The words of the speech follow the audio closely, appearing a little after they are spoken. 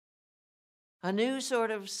A new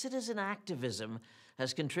sort of citizen activism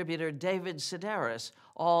has contributor David Sedaris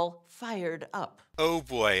all fired up. Oh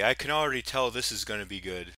boy, I can already tell this is gonna be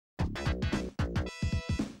good.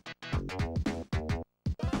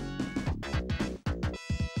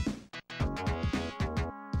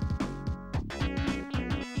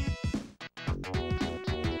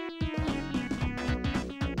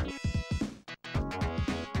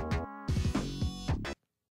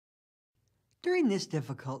 During this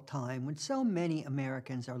difficult time, when so many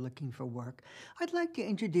Americans are looking for work, I'd like to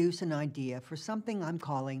introduce an idea for something I'm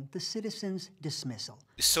calling the citizen's dismissal.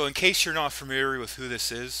 So in case you're not familiar with who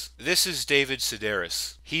this is David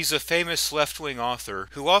Sedaris. He's a famous left-wing author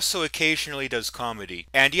who also occasionally does comedy.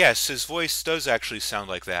 And yes, his voice does actually sound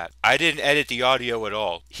like that. I didn't edit the audio at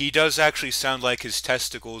all. He does actually sound like his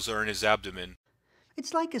testicles are in his abdomen.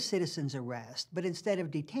 It's like a citizen's arrest, but instead of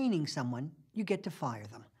detaining someone, you get to fire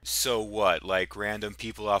them. So what, like random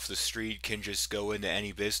people off the street can just go into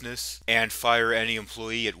any business and fire any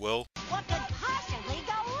employee at will? What could possibly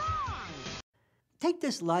go wrong? Take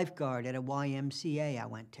this lifeguard at a YMCA I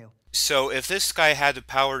went to. So if this guy had the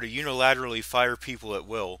power to unilaterally fire people at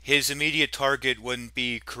will, his immediate target wouldn't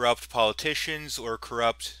be corrupt politicians or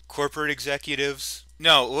corrupt corporate executives.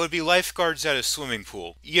 No, it would be lifeguards at a swimming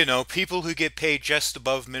pool. You know, people who get paid just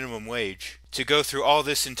above minimum wage to go through all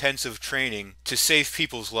this intensive training to save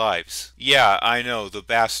people's lives. Yeah, I know, the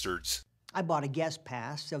bastards. I bought a guest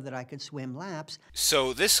pass so that I could swim laps.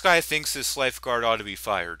 So this guy thinks this lifeguard ought to be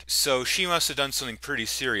fired. So she must have done something pretty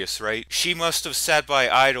serious, right? She must have sat by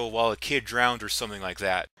idle while a kid drowned or something like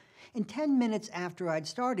that. And 10 minutes after I'd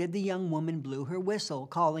started, the young woman blew her whistle,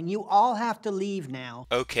 calling, "You all have to leave now."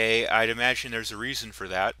 Okay, I'd imagine there's a reason for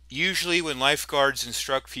that. Usually when lifeguards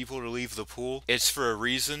instruct people to leave the pool, it's for a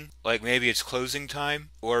reason. Like maybe it's closing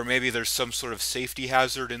time, or maybe there's some sort of safety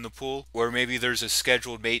hazard in the pool, or maybe there's a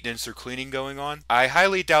scheduled maintenance or cleaning going on. I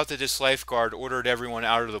highly doubt that this lifeguard ordered everyone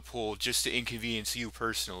out of the pool just to inconvenience you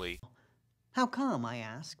personally. How come, I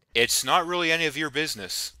asked. It's not really any of your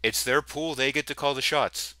business. It's their pool, they get to call the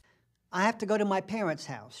shots. I have to go to my parents'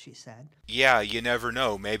 house, she said. Yeah, you never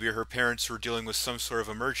know. Maybe her parents were dealing with some sort of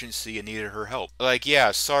emergency and needed her help. Like,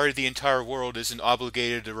 yeah, sorry the entire world isn't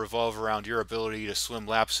obligated to revolve around your ability to swim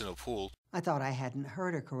laps in a pool. I thought I hadn't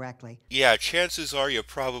heard her correctly. Yeah, chances are you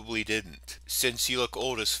probably didn't, since you look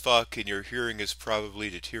old as fuck and your hearing is probably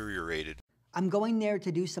deteriorated. I'm going there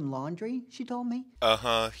to do some laundry, she told me.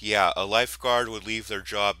 Uh-huh, yeah, a lifeguard would leave their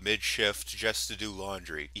job mid-shift just to do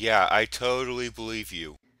laundry. Yeah, I totally believe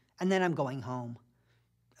you. And then I'm going home.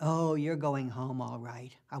 Oh, you're going home all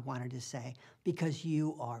right, I wanted to say, because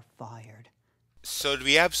you are fired. So to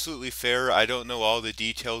be absolutely fair, I don't know all the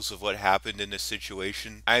details of what happened in this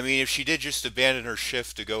situation. I mean, if she did just abandon her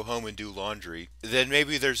shift to go home and do laundry, then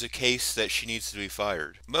maybe there's a case that she needs to be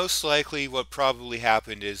fired. Most likely what probably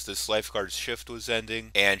happened is this lifeguard's shift was ending,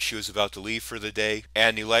 and she was about to leave for the day,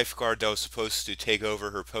 and the lifeguard that was supposed to take over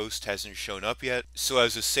her post hasn't shown up yet, so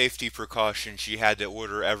as a safety precaution she had to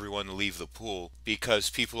order everyone to leave the pool, because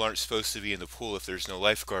people aren't supposed to be in the pool if there's no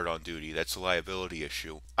lifeguard on duty. That's a liability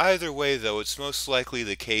issue. Either way though, it's most likely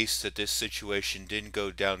the case that this situation didn't go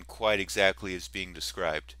down quite exactly as being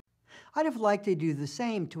described. I'd have liked to do the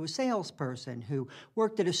same to a salesperson who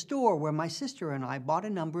worked at a store where my sister and I bought a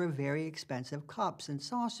number of very expensive cups and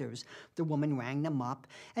saucers. The woman rang them up,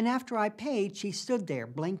 and after I paid, she stood there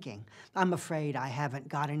blinking. "I'm afraid I haven't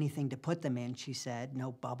got anything to put them in," she said.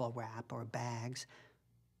 "No bubble wrap or bags."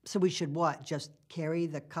 "So we should what, just carry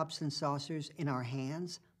the cups and saucers in our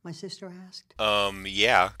hands?" my sister asked.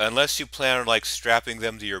 Yeah. Unless you plan on like strapping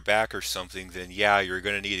them to your back or something, then yeah, you're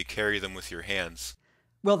gonna need to carry them with your hands.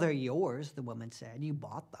 "Well, they're yours," the woman said. "You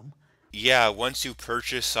bought them." Yeah, once you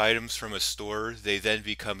purchase items from a store, they then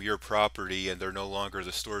become your property and they're no longer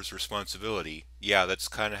the store's responsibility. Yeah, that's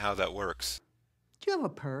kinda how that works. "Do you have a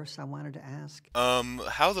purse?" I wanted to ask.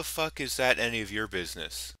 How the fuck is that any of your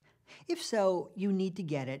business? "If so, you need to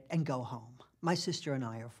get it and go home. My sister and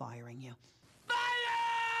I are firing you."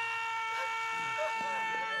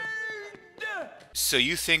 So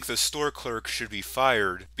you think the store clerk should be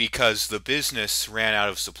fired because the business ran out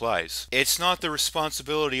of supplies. It's not the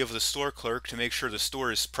responsibility of the store clerk to make sure the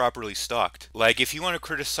store is properly stocked. Like, if you want to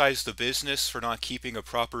criticize the business for not keeping a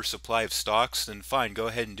proper supply of stocks, then fine, go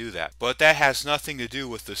ahead and do that. But that has nothing to do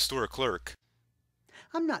with the store clerk.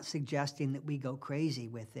 I'm not suggesting that we go crazy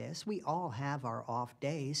with this. We all have our off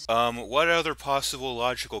days. What other possible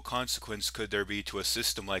logical consequence could there be to a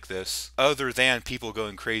system like this, other than people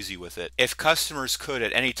going crazy with it? If customers could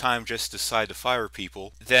at any time just decide to fire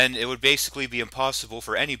people, then it would basically be impossible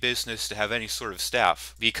for any business to have any sort of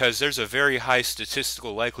staff, because there's a very high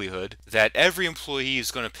statistical likelihood that every employee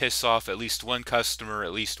is going to piss off at least one customer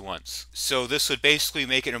at least once. So this would basically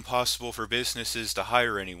make it impossible for businesses to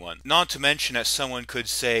hire anyone. Not to mention that someone could,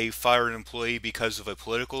 say, fire an employee because of a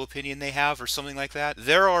political opinion they have or something like that.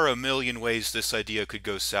 There are a million ways this idea could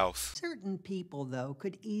go south. Certain people, though,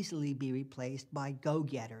 could easily be replaced by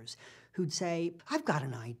go-getters who'd say, I've got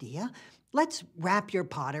an idea. Let's wrap your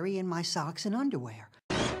pottery in my socks and underwear.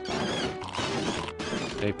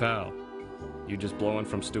 Hey, pal. You just blowing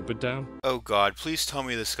from Stupid Town? Oh god, please tell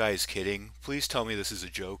me this guy is kidding. Please tell me this is a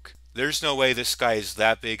joke. There's no way this guy is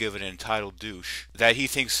that big of an entitled douche that he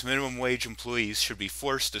thinks minimum wage employees should be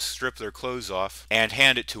forced to strip their clothes off and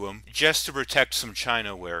hand it to him just to protect some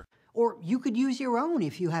Chinaware. Or you could use your own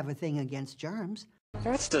if you have a thing against germs.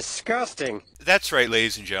 That's disgusting. That's right,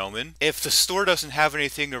 ladies and gentlemen. If the store doesn't have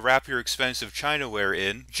anything to wrap your expensive Chinaware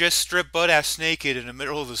in, just strip butt-ass naked in the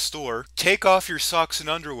middle of the store, take off your socks and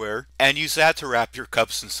underwear, and use that to wrap your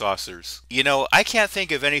cups and saucers. You know, I can't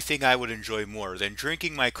think of anything I would enjoy more than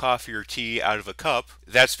drinking my coffee or tea out of a cup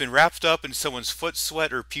that's been wrapped up in someone's foot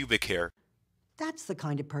sweat or pubic hair. That's the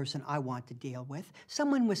kind of person I want to deal with,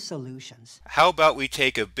 someone with solutions. How about we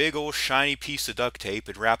take a big old shiny piece of duct tape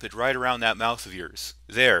and wrap it right around that mouth of yours?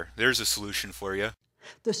 There's a solution for you.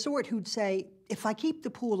 The sort who'd say, if I keep the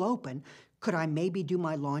pool open, could I maybe do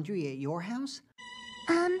my laundry at your house?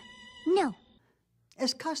 No.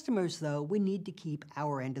 As customers, though, we need to keep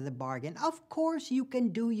our end of the bargain. Of course you can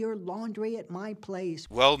do your laundry at my place.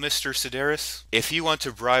 Well, Mr. Sedaris, if you want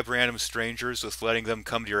to bribe random strangers with letting them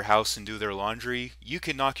come to your house and do their laundry, you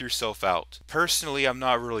can knock yourself out. Personally, I'm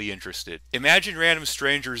not really interested. Imagine random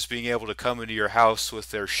strangers being able to come into your house with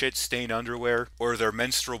their shit-stained underwear or their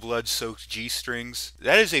menstrual blood-soaked G-strings.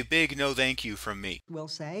 That is a big no thank you from me. We'll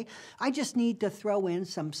say, I just need to throw in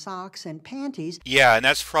some socks and panties. Yeah, and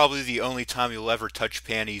that's probably the only time you'll ever touch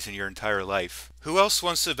panties in your entire life. Who else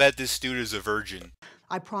wants to bet this dude is a virgin?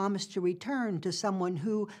 I promise to return to someone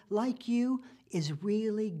who, like you, is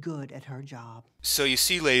really good at her job. So you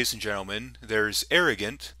see, ladies and gentlemen, there's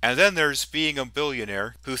arrogant, and then there's being a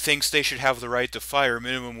billionaire who thinks they should have the right to fire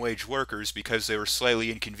minimum wage workers because they were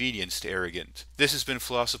slightly inconvenienced to arrogant. This has been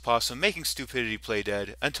Philosophossum making stupidity play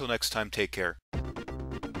dead. Until next time, take care.